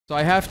So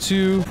I have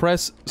to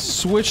press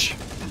switch.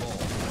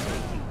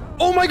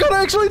 Oh my god,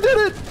 I actually did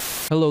it!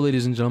 Hello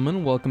ladies and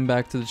gentlemen, welcome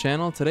back to the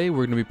channel. Today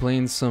we're going to be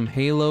playing some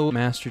Halo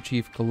Master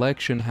Chief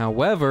Collection.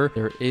 However,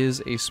 there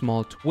is a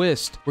small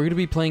twist. We're going to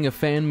be playing a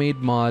fan-made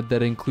mod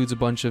that includes a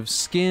bunch of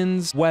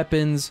skins,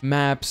 weapons,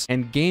 maps,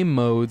 and game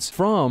modes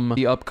from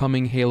the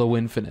upcoming Halo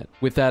Infinite.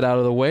 With that out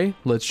of the way,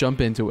 let's jump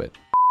into it.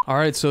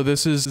 Alright, so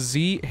this is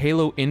Z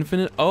Halo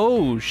Infinite.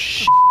 Oh,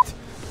 shit.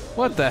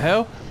 What the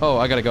hell? Oh,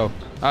 I gotta go.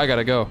 I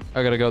gotta go.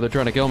 I gotta go. They're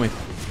trying to kill me.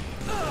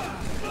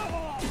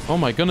 Oh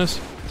my goodness.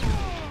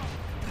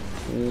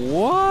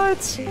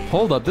 What?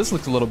 Hold up, this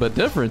looks a little bit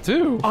different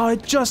too. Oh,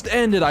 it just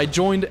ended. I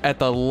joined at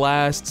the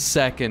last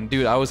second.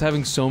 Dude, I was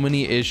having so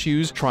many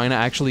issues trying to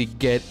actually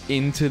get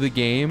into the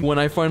game. When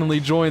I finally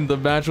joined, the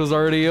match was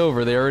already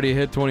over. They already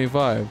hit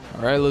 25.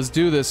 All right, let's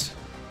do this.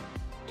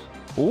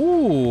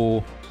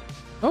 Ooh.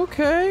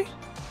 Okay.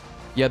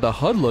 Yeah, the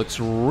HUD looks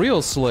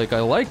real slick. I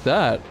like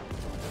that.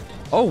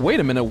 Oh, wait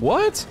a minute.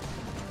 What?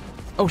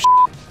 Oh, shit.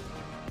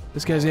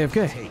 This guy's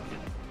AFK.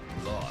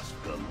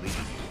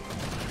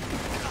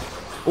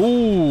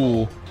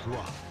 Ooh.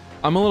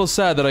 I'm a little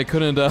sad that I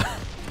couldn't,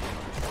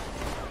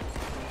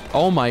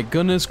 Oh my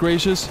goodness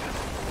gracious.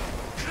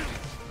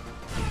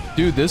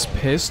 Dude, this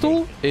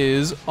pistol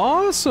is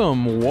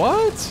awesome.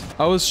 What?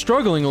 I was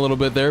struggling a little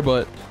bit there,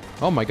 but...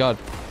 Oh my god.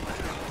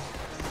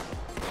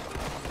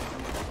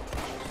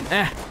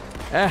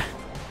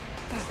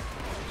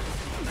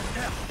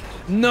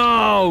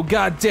 No!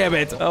 God damn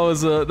it! That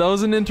was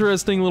an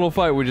interesting little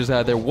fight we just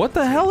had there. What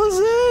the hell is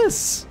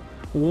this?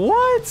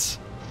 What?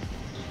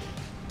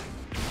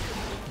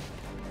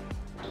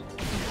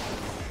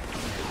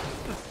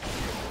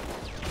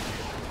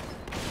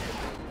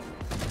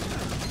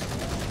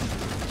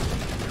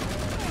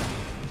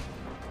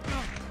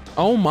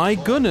 Oh my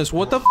goodness,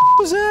 what the f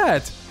was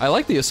that? I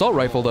like the assault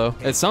rifle though.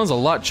 It sounds a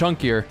lot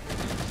chunkier.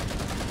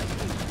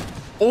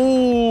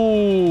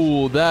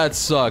 Oh, that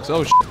sucks.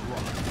 Oh, shit.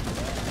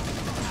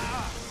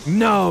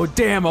 No,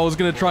 damn, I was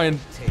gonna try and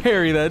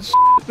parry that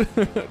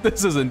shit.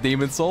 This isn't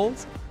Demon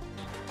Souls.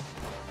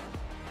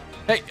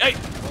 Hey, hey!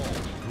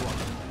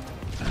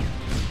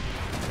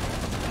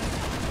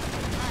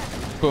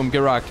 Boom, get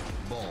rocked.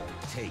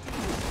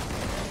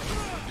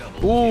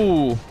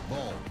 Ooh.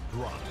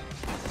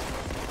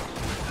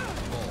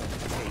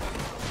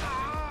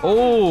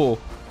 Oh!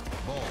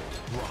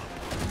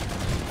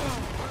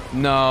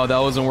 No, that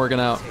wasn't working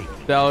out.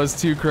 That was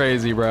too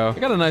crazy, bro. I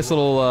got a nice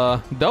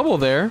little double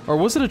there. Or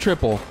was it a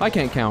triple? I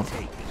can't count.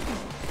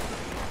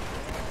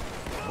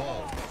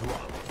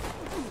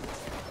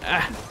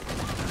 Ah.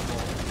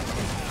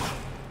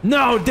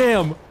 No,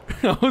 damn!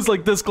 I was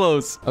like this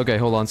close. Okay,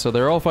 hold on. So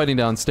they're all fighting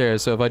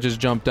downstairs. So if I just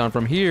jump down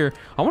from here,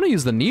 I want to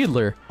use the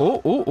needler.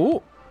 Oh, oh,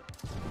 oh.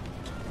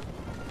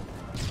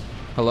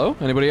 Hello?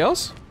 Anybody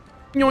else?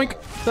 Yoink.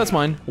 That's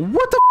mine.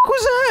 What the f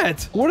was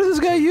that? What did this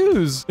guy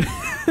use?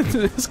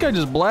 This guy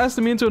just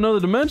blasted me into another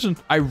dimension.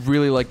 I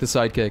really like the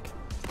sidekick.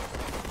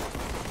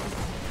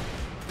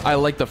 I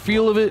like the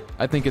feel of it.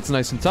 I think it's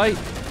nice and tight.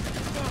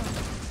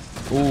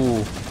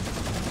 Ooh.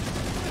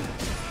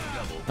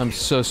 I'm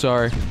so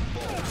sorry.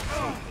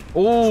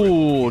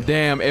 Oh,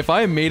 damn. If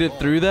I made it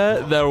through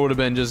that, that would have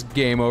been just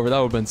game over. That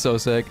would have been so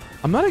sick.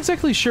 I'm not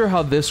exactly sure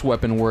how this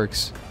weapon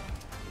works.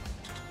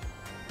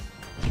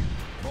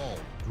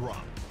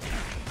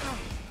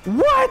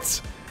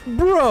 What?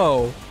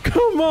 Bro,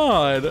 come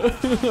on.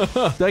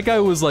 That guy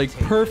was like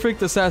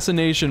perfect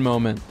assassination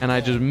moment, and I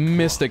just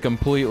missed it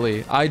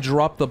completely. I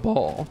dropped the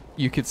ball,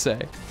 you could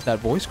say. That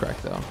voice crack,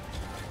 though.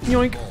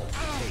 Yoink.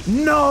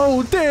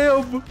 No,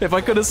 damn. If I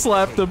could have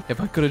slapped him.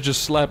 If I could have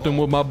just slapped him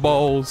with my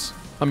balls.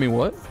 I mean,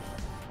 what?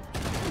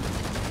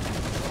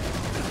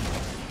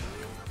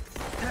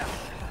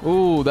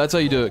 Ooh, that's how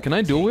you do it. Can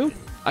I dual wield?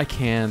 I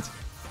can't.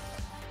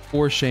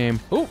 For shame.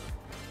 Oh.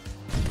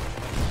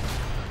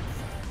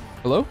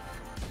 Hello?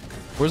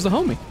 Where's the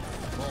homie?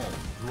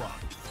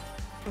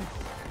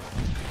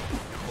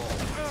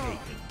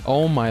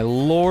 Oh my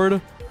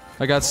lord.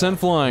 I got sent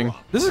flying.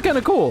 This is kind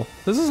of cool.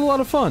 This is a lot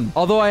of fun.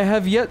 Although I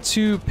have yet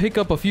to pick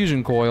up a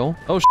fusion coil.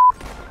 Oh, sh.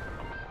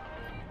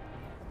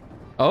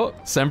 Oh,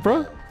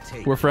 Sempra?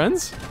 We're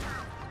friends?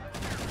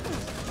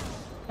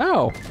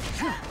 Ow.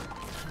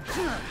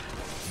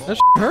 That sh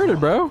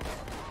hurted, bro.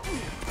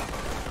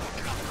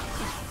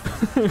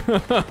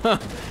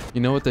 You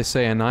know what they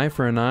say, an eye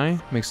for an eye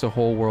makes the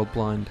whole world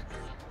blind.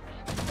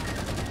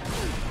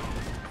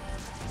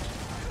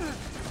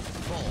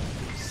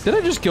 Did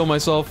I just kill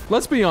myself?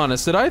 Let's be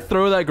honest, did I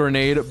throw that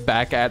grenade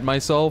back at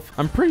myself?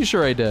 I'm pretty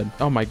sure I did.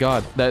 Oh my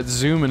god, that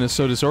zoom in is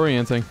so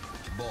disorienting.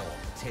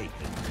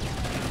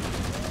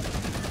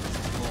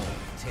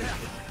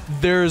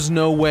 There's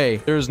no way.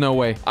 There's no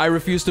way. I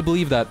refuse to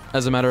believe that,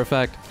 as a matter of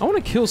fact. I want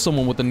to kill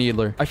someone with a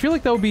needler. I feel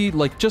like that would be,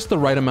 like, just the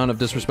right amount of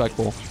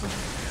disrespectful.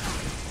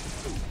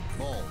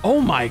 Oh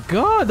my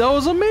god, that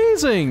was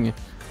amazing!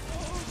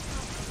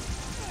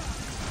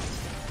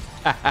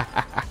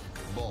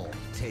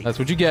 That's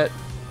what you get.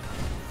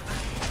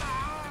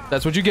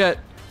 That's what you get.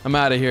 I'm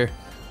out of here.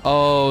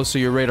 Oh, so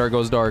your radar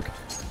goes dark.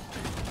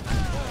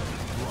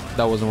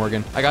 that wasn't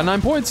working. I got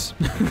 9 points.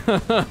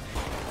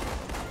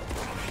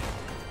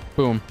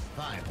 Boom.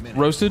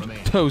 Roasted,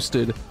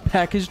 toasted,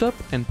 packaged up,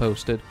 and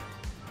posted.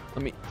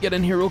 Let me get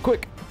in here real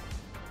quick.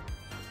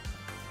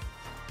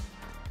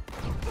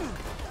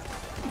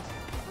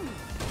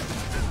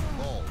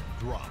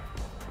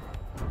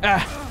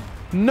 Ah,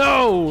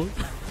 no!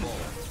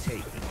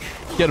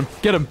 Get him,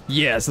 get him.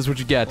 Yes, that's what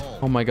you get.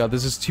 Oh my god,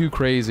 this is too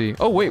crazy.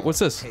 Oh wait, what's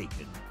this?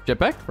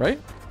 Jetpack, right?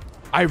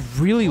 I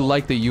really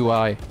like the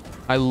UI.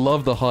 I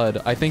love the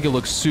HUD. I think it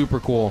looks super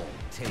cool.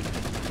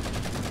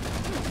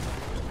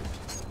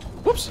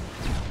 Whoops.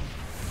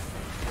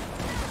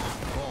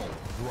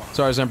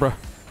 Sorry, Zempra.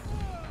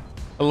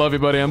 I love you,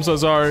 buddy. I'm so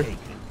sorry.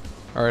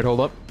 All right, hold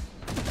up.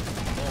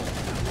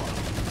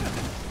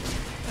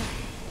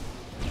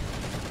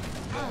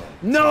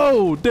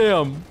 No!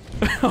 Damn!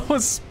 I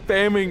was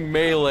spamming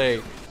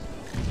melee.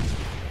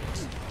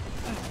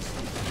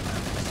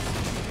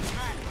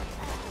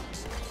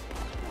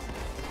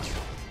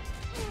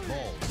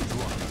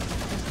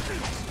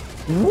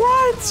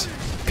 What?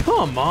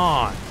 Come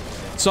on.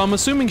 So I'm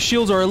assuming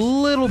shields are a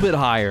little bit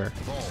higher.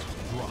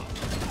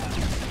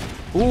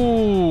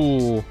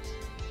 Ooh.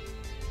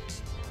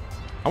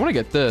 I want to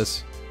get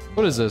this.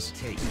 What is this?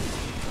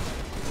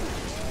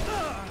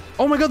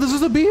 Oh my god, this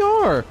is a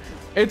BR!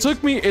 It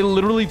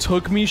literally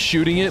took me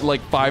shooting it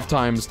like 5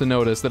 times to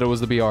notice that it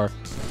was the BR.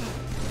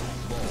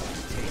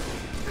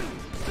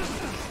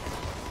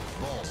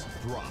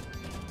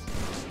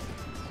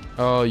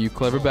 Oh, you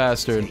clever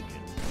bastard.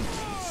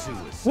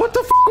 What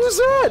the f was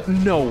that?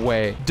 No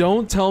way.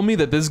 Don't tell me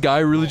that this guy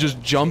really just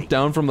jumped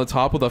down from the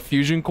top with a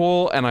fusion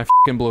coil and I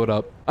f***ing blew it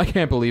up. I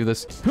can't believe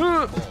this.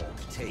 Oh,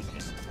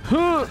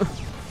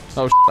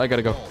 I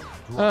gotta go.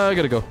 I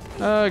gotta go.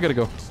 I gotta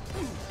go.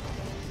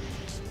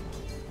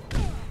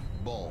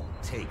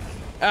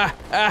 Ah,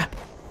 ah.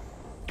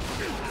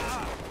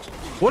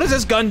 What does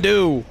this gun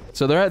do?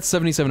 So they're at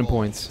 77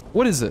 points.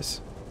 What is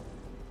this?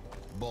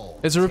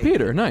 It's a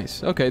repeater.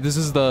 Nice. Okay, this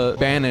is the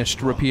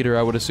banished repeater,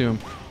 I would assume.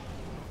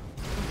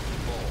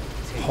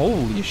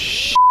 Holy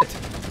shit.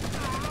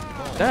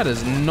 That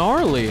is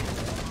gnarly.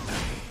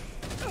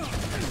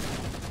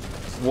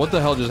 What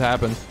the hell just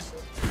happened?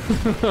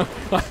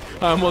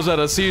 I almost had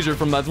a seizure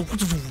from that.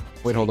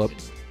 Wait, hold up.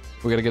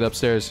 We gotta get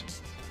upstairs.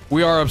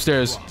 We are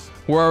upstairs.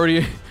 We're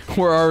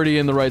already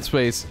in the right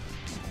space.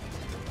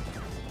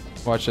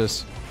 Watch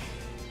this.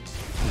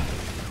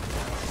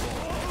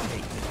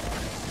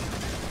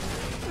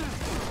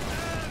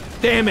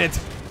 Damn it!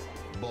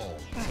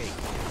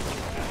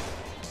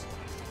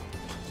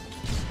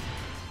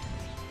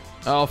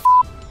 Oh, f.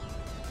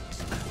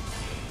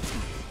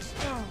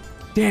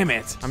 Damn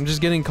it! I'm just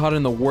getting caught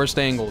in the worst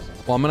angles.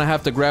 Well, I'm gonna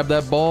have to grab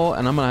that ball,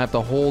 and I'm gonna have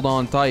to hold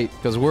on tight,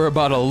 because we're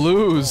about to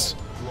lose.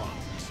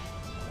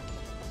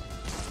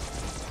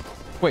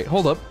 Wait,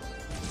 hold up.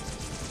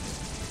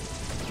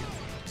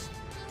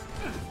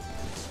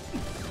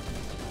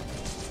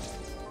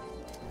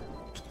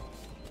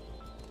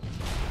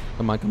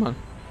 Come on, come on.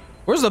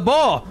 Where's the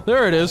ball?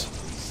 There it is.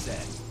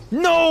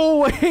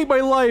 No! I hate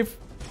my life!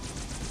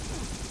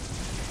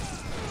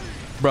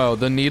 Bro,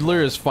 the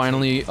Needler is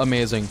finally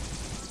amazing.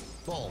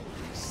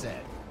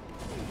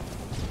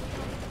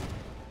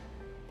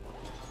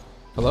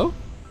 Hello?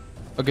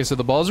 Okay, so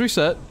the ball's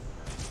reset.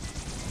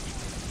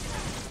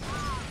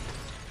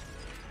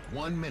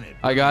 1 minute.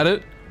 I got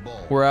it.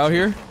 We're out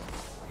here.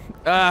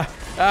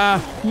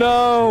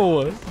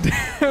 No!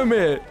 Damn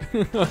it!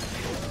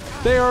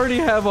 They already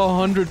have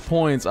 100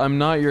 points. I'm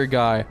not your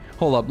guy.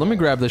 Hold up, let me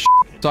grab this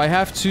shit. So I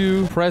have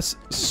to press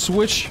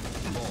switch.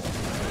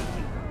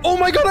 Oh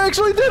my god, I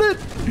actually did it!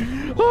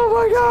 Oh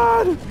my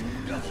god!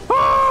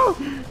 Ah!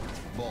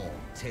 Ball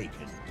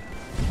taken.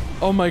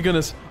 Oh my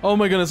goodness. Oh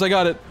my goodness, I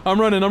got it. I'm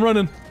running, I'm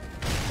running.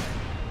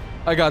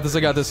 I got this,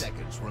 I got this.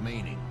 Seconds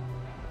remaining.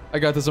 I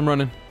got this, I'm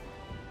running.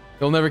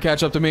 You'll never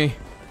catch up to me.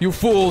 You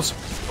fools!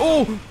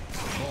 Oh!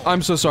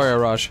 I'm so sorry,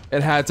 Arash.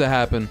 It had to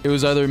happen. It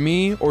was either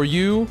me or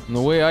you, and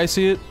the way I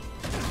see it,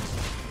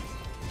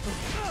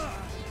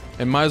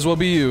 it might as well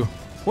be you.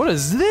 What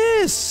is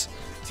this?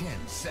 10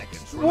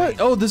 seconds What? remaining.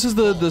 Oh, this is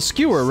the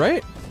skewer,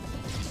 right?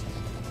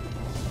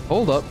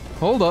 Hold up.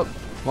 Hold up.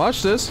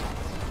 Watch this.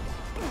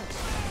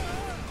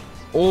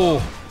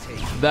 Oh,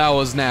 that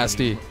was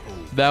nasty.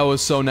 That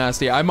was so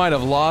nasty. I might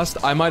have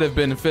lost. I might have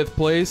been 5th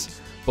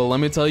place. But let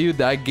me tell you,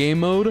 that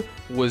game mode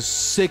was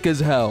sick as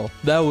hell.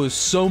 That was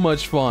so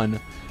much fun.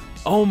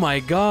 Oh my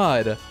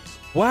god.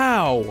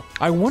 Wow.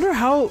 I wonder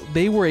how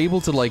they were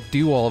able to like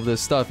do all of this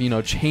stuff, you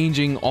know,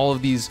 changing all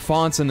of these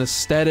fonts and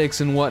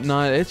aesthetics and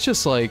whatnot. It's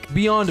just like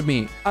beyond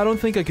me. I don't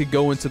think I could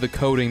go into the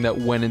coding that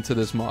went into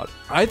this mod.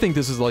 I think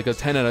this is like a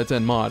 10 out of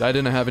 10 mod. I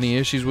didn't have any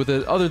issues with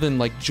it other than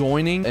like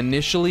joining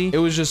initially. It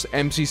was just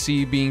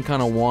MCC being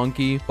kind of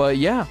wonky. But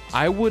yeah,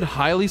 I would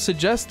highly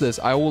suggest this.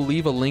 I will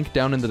leave a link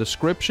down in the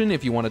description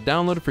if you want to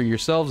download it for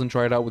yourselves and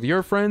try it out with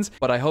your friends.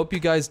 But I hope you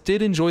guys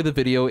did enjoy the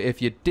video. If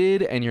you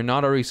did and you're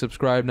not already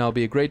subscribed, now would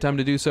be a great time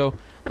to do so.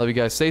 Love you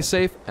guys, stay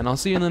safe, and I'll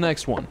see you in the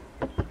next one.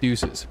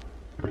 Deuces.